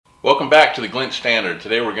Welcome back to the Glint Standard.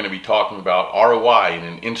 Today we're going to be talking about ROI in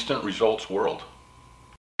an instant results world.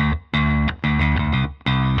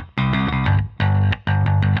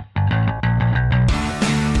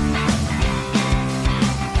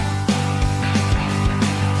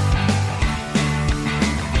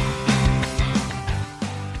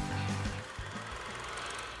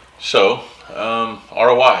 So,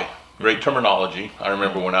 ROI, great terminology. I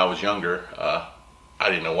remember when I was younger, I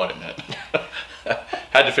didn't know what it meant.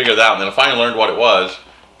 Had to figure that out, and then I finally learned what it was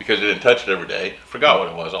because I didn't touch it every day. Forgot what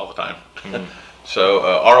it was all the time. So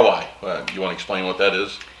ROI, you want to explain what that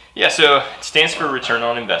is? Yeah, so it stands for return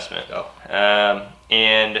on investment.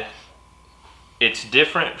 And it's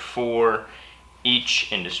different for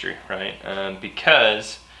each industry, right?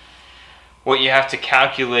 Because what you have to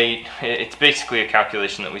calculate, it's basically a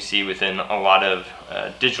calculation that we see within a lot of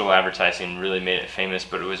digital advertising. Really made it famous,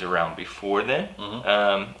 but it was around before then.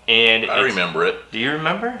 And I remember it. Do you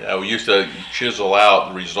remember? Yeah, we used to chisel out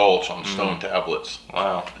the results on stone tablets.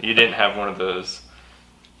 Wow, you didn't have one of those?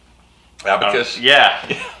 Abacus? Yeah.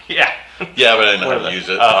 Yeah, but I didn't know how to use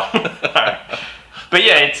it. All right. But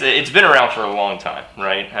yeah, it's been around for a long time,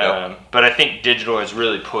 right? But I think digital has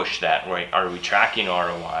really pushed that, right? Are we tracking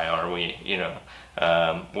ROI? Are we,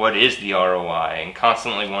 what is the ROI? And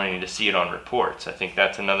constantly wanting to see it on reports. I think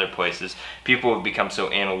that's another place is people have become so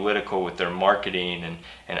analytical with their marketing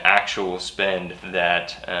and actual spend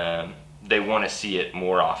that they want to see it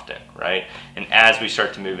more often, right? And as we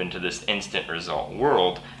start to move into this instant result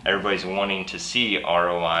world, everybody's wanting to see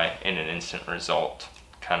ROI in an instant result.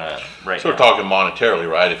 So we're talking monetarily,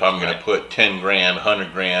 right? If I'm going to put 10 grand,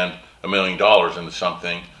 100 grand, $1 million into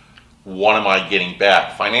something, what am I getting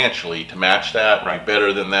back financially to match that? Right. Be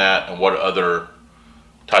better than that? And what other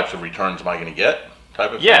types of returns am I going to get?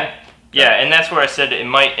 Type of thing? Yeah, and that's where I said it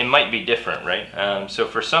might be different, right? So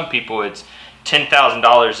for some people, it's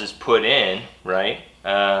 $10,000 is put in, right?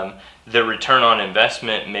 The return on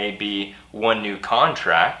investment may be one new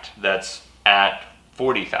contract that's at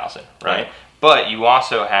 $40,000, right? But you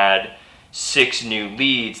also had 6 new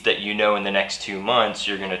leads that in the next 2 months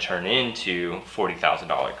you're going to turn into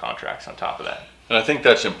 $40,000 contracts on top of that. And I think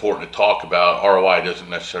that's important to talk about. ROI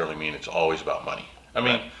doesn't necessarily mean it's always about money. I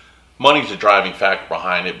mean, money's a driving factor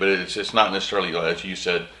behind it, but it's not necessarily, as you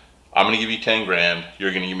said, I'm going to give you 10 grand,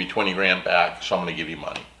 you're going to give me 20 grand back, so I'm going to give you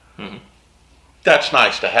money. That's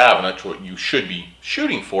nice to have, and that's what you should be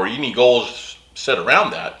shooting for. You need goals set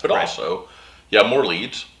around that, but also, more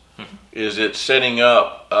leads. Is it setting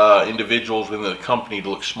up individuals within the company to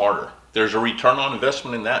look smarter? There's a return on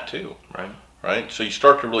investment in that too. Right? So you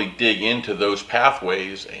start to really dig into those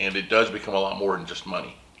pathways, and it does become a lot more than just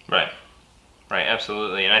money. Right,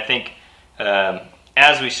 absolutely. And I think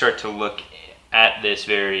as we start to look at this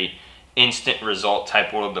very instant result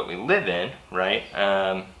type world that we live in, right?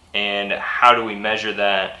 And how do we measure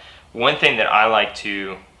that? One thing that I like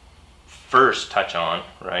to first touch on,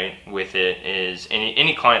 right, with it is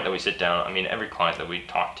any client that we sit down, I mean, every client that we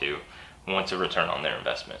talk to wants a return on their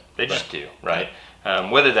investment. They just do, right?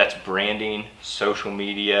 Whether that's branding, social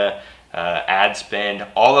media, ad spend,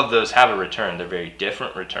 all of those have a return. They're very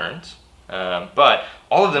different returns, but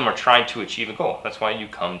all of them are trying to achieve a goal. That's why you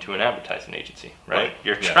come to an advertising agency, right?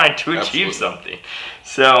 You're trying to achieve something.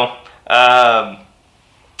 So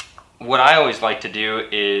what I always like to do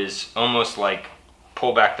is almost like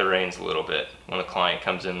pull back the reins a little bit when a client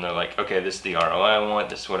comes in. They're like, okay, this is the ROI I want,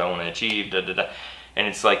 this is what I want to achieve, and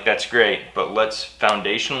it's like, that's great, but let's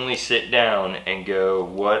foundationally sit down and go,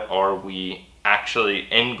 what are we actually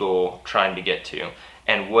end goal trying to get to,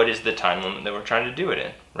 and what is the time limit that we're trying to do it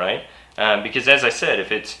in, right? Because as I said,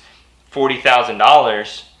 if it's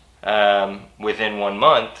 $40,000 within 1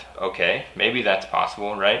 month, okay, maybe that's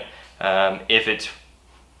possible, right? If it's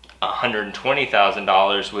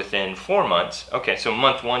 $120,000 within 4 months. Okay, so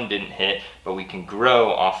month 1 didn't hit, but we can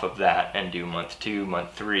grow off of that and do month 2,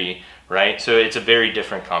 month 3, right? So it's a very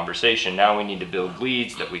different conversation. Now we need to build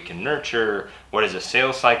leads that we can nurture. What does a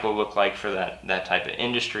sales cycle look like for that type of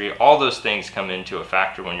industry? All those things come into a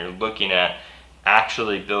factor when you're looking at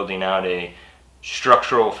actually building out a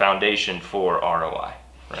structural foundation for ROI,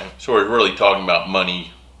 right? So we're really talking about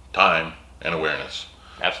money, time, and awareness.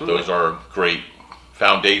 Absolutely. Those are great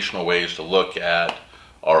foundational ways to look at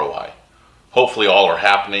ROI. Hopefully all are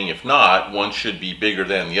happening. If not, one should be bigger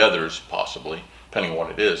than the others, possibly, depending on what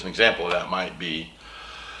it is. An example of that might be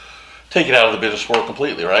take it out of the business world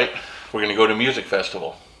completely, right? We're going to go to a music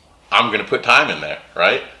festival. I'm going to put time in there,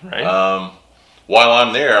 right? While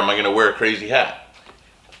I'm there, am I going to wear a crazy hat?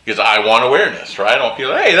 Because I want awareness, right? I don't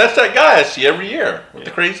feel, hey, that's that guy I see every year with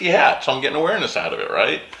the crazy hat. So I'm getting awareness out of it,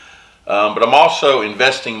 right? But I'm also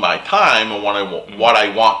investing my time, and what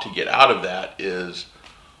I want to get out of that is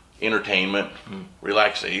entertainment,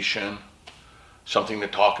 relaxation, something to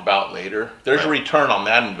talk about later. There's a return on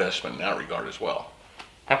that investment in that regard as well.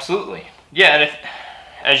 Absolutely. Yeah, and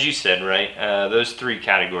as you said, right, those three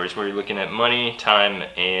categories where you're looking at money, time,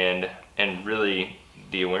 and really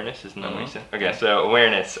the awareness, isn't that what you said? Okay, so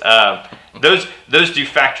awareness. Those do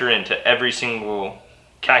factor into every single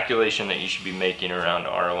calculation that you should be making around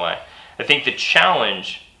ROI. I think the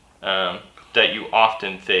challenge that you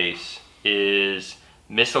often face is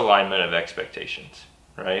misalignment of expectations,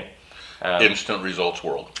 right? Instant results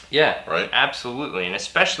world. Yeah, right. Absolutely, and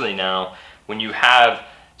especially now when you have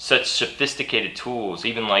such sophisticated tools,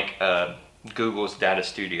 even like Google's Data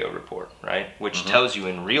Studio report, right, which tells you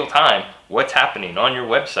in real time what's happening on your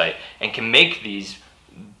website and can make these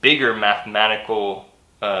bigger mathematical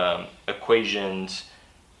equations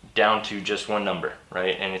down to just one number,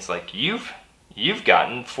 right? And it's like you've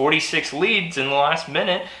gotten 46 leads in the last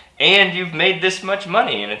minute and you've made this much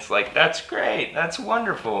money, and it's like, that's great, that's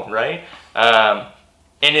wonderful, right? And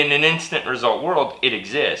in an instant result world, it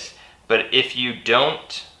exists. But if you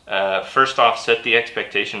don't first off set the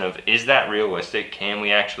expectation of, is that realistic, can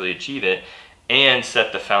we actually achieve it, and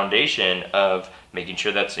set the foundation of making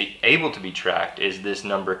sure that's able to be tracked. Is this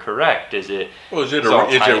number correct? Is it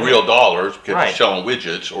real dollars because right. you're selling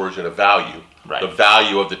widgets, or is it a value? Right. The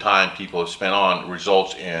value of the time people have spent on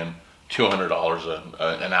results in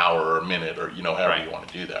 $200 an hour or a minute, or however right. you want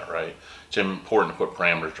to do that, right? It's important to put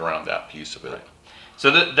parameters around that piece of it. Right.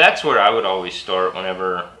 So that's where I would always start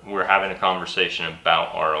whenever we're having a conversation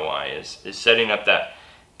about ROI is setting up that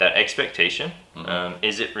expectation. Mm-hmm.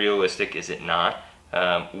 Is it realistic? Is it not?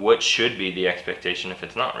 What should be the expectation if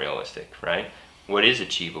it's not realistic, right? What is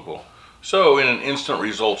achievable? So in an instant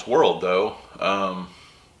results world, though,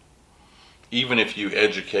 even if you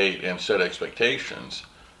educate and set expectations,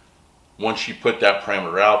 once you put that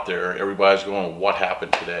parameter out there, everybody's going, what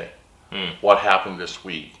happened today? What happened this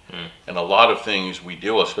week? And a lot of things we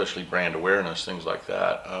do, especially brand awareness, things like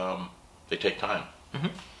that, they take time. Mm-hmm.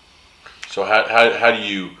 So how do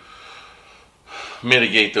you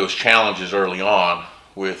mitigate those challenges early on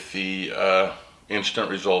with the instant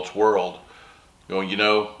results world? Going,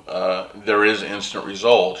 there is instant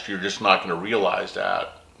results. You're just not going to realize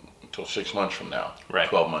that until 6 months from now, right.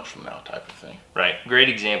 12 months from now, type of thing. Right. Great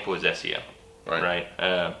example is SEO. Right.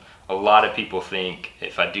 A lot of people think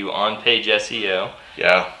if I do on-page SEO,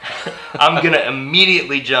 yeah, I'm going to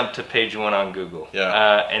immediately jump to page one on Google.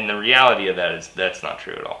 Yeah. And the reality of that is that's not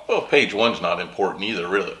true at all. Well, page one's not important either,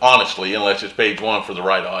 really, honestly, unless it's page one for the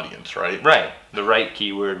right audience, right? Right. The right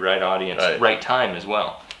keyword, right audience, right time as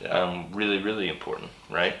well. Yeah. Really, really important,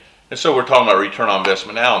 right? And so we're talking about return on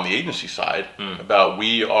investment now on the agency side, about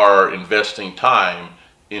we are investing time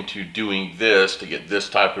into doing this to get this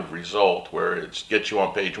type of result, where it's get you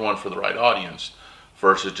on page one for the right audience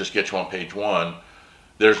versus just get you on page one.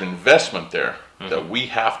 There's an investment there that we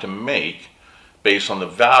have to make based on the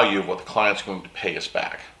value of what the client's going to pay us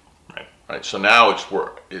back. Right. So now it's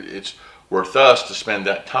worth us to spend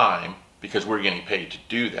that time because we're getting paid to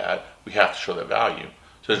do that. We have to show that value.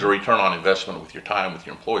 So there's a return on investment with your time with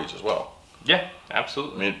your employees as well. Yeah,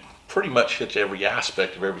 absolutely. I mean, it pretty much hits every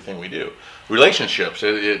aspect of everything we do. Relationships,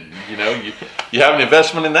 you have an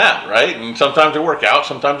investment in that, right? And sometimes they work out,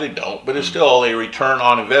 sometimes they don't, but it's still a return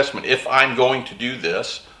on investment. If I'm going to do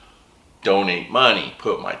this, donate money,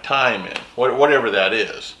 put my time in, whatever that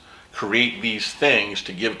is, create these things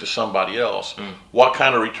to give to somebody else. What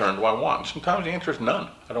kind of return do I want? Sometimes the answer is none.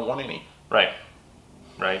 I don't want any. Right.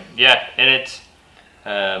 Yeah, and it's,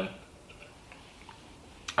 I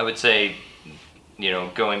would say,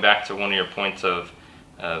 going back to one of your points of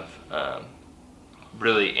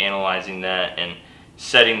really analyzing that and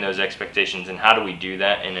setting those expectations, and how do we do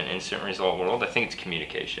that in an instant result world? I think it's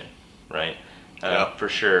communication, right? For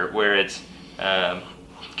sure, where it's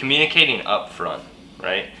communicating up front,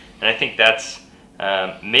 right? And I think that's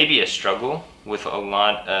maybe a struggle with a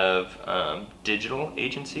lot of digital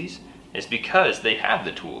agencies, is because they have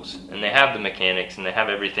the tools and they have the mechanics and they have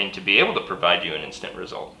everything to be able to provide you an instant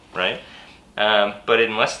result, right? But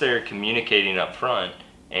unless they're communicating up front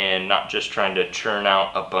and not just trying to churn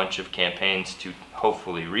out a bunch of campaigns to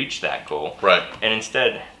hopefully reach that goal, right? And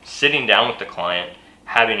instead sitting down with the client,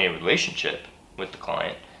 having a relationship with the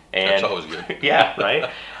client, and that's always good. Yeah,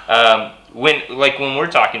 right. When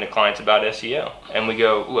we're talking to clients about SEO, and we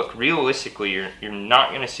go, look, realistically, you're not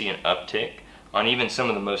going to see an uptick on even some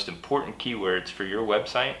of the most important keywords for your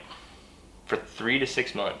website for 3 to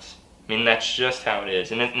 6 months. I mean, that's just how it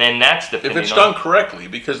is. And that's depending if it's done correctly,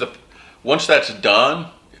 because once that's done,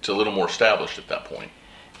 it's a little more established at that point.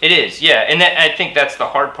 It is, yeah, and I think that's the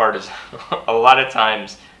hard part is a lot of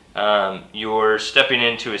times you're stepping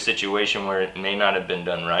into a situation where it may not have been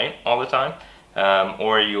done right all the time,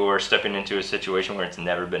 or you're stepping into a situation where it's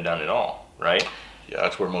never been done at all, right? Yeah,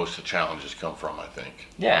 that's where most of the challenges come from, I think.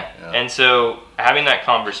 Yeah, and so having that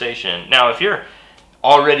conversation. Now, if you're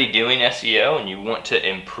already doing SEO and you want to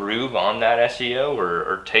improve on that SEO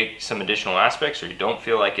or take some additional aspects, or you don't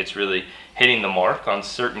feel like it's really hitting the mark on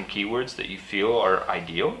certain keywords that you feel are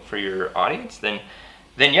ideal for your audience, then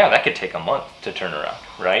yeah, that could take a month to turn around,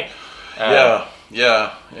 right?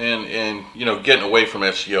 Yeah, and you know, getting away from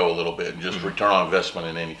SEO a little bit and just return on investment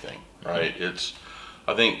in anything, right? It's,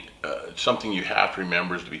 I think, something you have to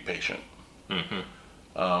remember is to be patient.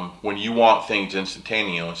 When you want things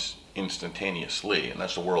instantaneously, and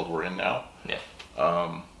that's the world we're in now.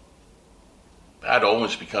 That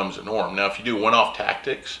almost becomes a norm. Now, if you do one-off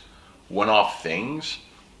tactics, one-off things,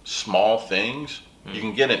 small things, you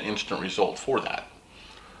can get an instant result for that.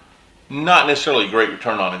 Not necessarily a great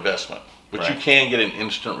return on investment, but you can get an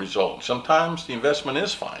instant result. Sometimes the investment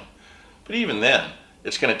is fine, but even then,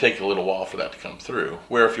 it's going to take a little while for that to come through.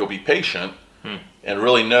 Where if you'll be patient and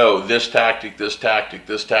really know this tactic,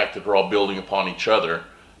 are all building upon each other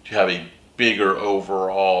to have a bigger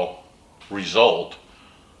overall result,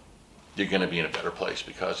 you're going to be in a better place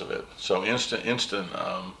because of it. So instant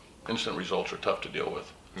results are tough to deal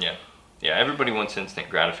with. Yeah. Everybody wants instant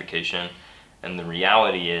gratification, and the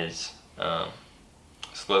reality is,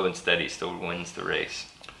 slow and steady still wins the race.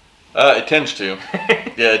 It tends to.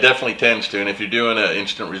 Yeah, it definitely tends to. And if you're doing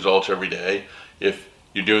instant results every day, if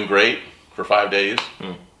you're doing great for 5 days,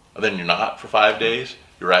 then you're not for 5 days,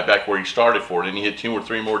 you're right back where you started for it. And you hit 2 or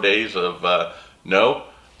 3 more days of no,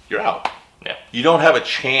 you're out. Yeah. You don't have a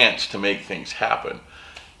chance to make things happen.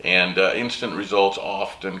 And instant results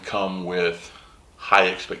often come with high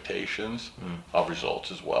expectations of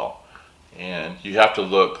results as well. And you have to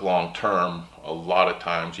look long term a lot of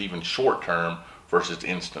times, even short term, versus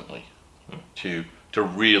instantly to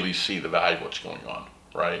really see the value of what's going on,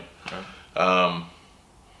 right? I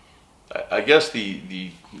guess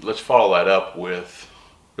the let's follow that up with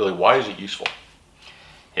really, why is it useful?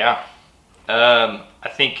 Yeah, I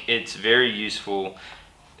think it's very useful.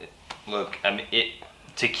 Look, I mean,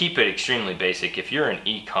 to keep it extremely basic, if you're an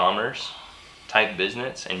e-commerce type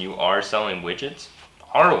business and you are selling widgets,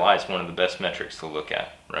 ROI is one of the best metrics to look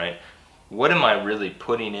at, right? What am I really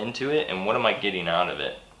putting into it and what am I getting out of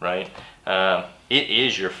it, right? It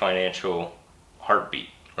is your financial heartbeat.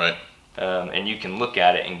 Right. And you can look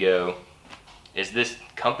at it and go, is this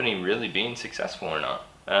company really being successful or not?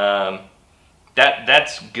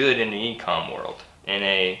 That's good in the e-com world. In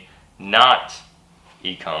a not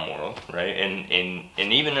e-com world, right? And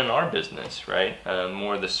even in our business, right?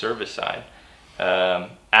 More the service side.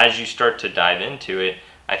 As you start to dive into it,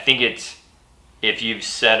 I think it's, if you've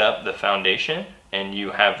set up the foundation and you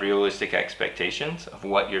have realistic expectations of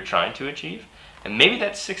what you're trying to achieve, and maybe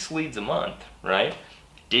that's 6 leads a month, right?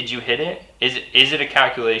 Did you hit it? Is it a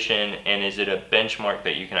calculation, and is it a benchmark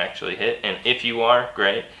that you can actually hit? And if you are,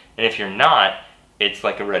 great. And if you're not, it's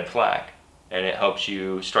like a red flag. And it helps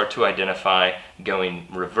you start to identify, going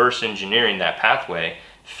reverse engineering that pathway,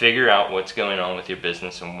 figure out what's going on with your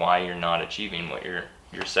business and why you're not achieving what you're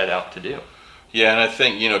set out to do. Yeah, and I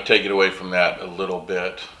think, take it away from that a little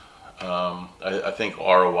bit. I think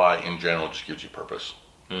ROI in general just gives you purpose.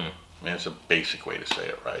 I mean, it's a basic way to say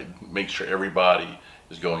it, right? Make sure everybody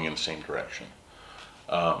is going in the same direction.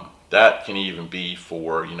 That can even be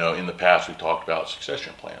for, in the past we talked about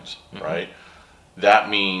succession plans, right? That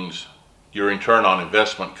means your return on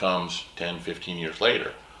investment comes 10, 15 years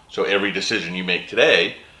later. So every decision you make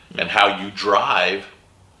today and how you drive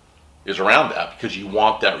is around that, because you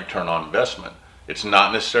want that return on investment. It's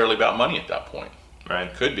not necessarily about money at that point. Right.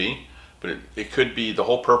 It could be, but it could be, the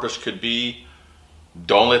whole purpose could be,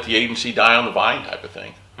 don't let the agency die on the vine type of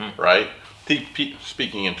thing, right?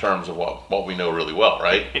 Speaking in terms of what we know really well,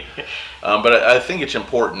 right? But I think it's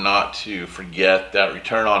important not to forget that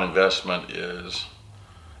return on investment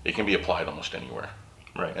it can be applied almost anywhere.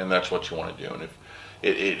 Right. And that's what you want to do. And if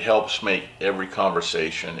it helps make every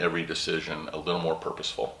conversation, every decision a little more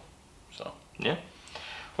purposeful. So. Yeah.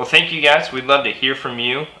 Well, thank you guys. We'd love to hear from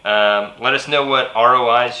you. Let us know what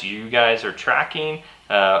ROIs you guys are tracking,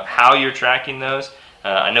 how you're tracking those.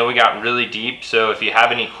 I know we got really deep, so if you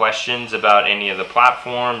have any questions about any of the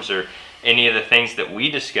platforms or any of the things that we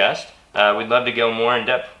discussed, we'd love to go more in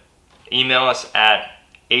depth. Email us at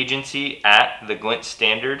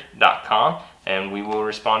agency@theglintstandard.com, and we will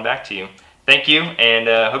respond back to you. Thank you, and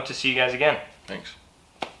hope to see you guys again. Thanks.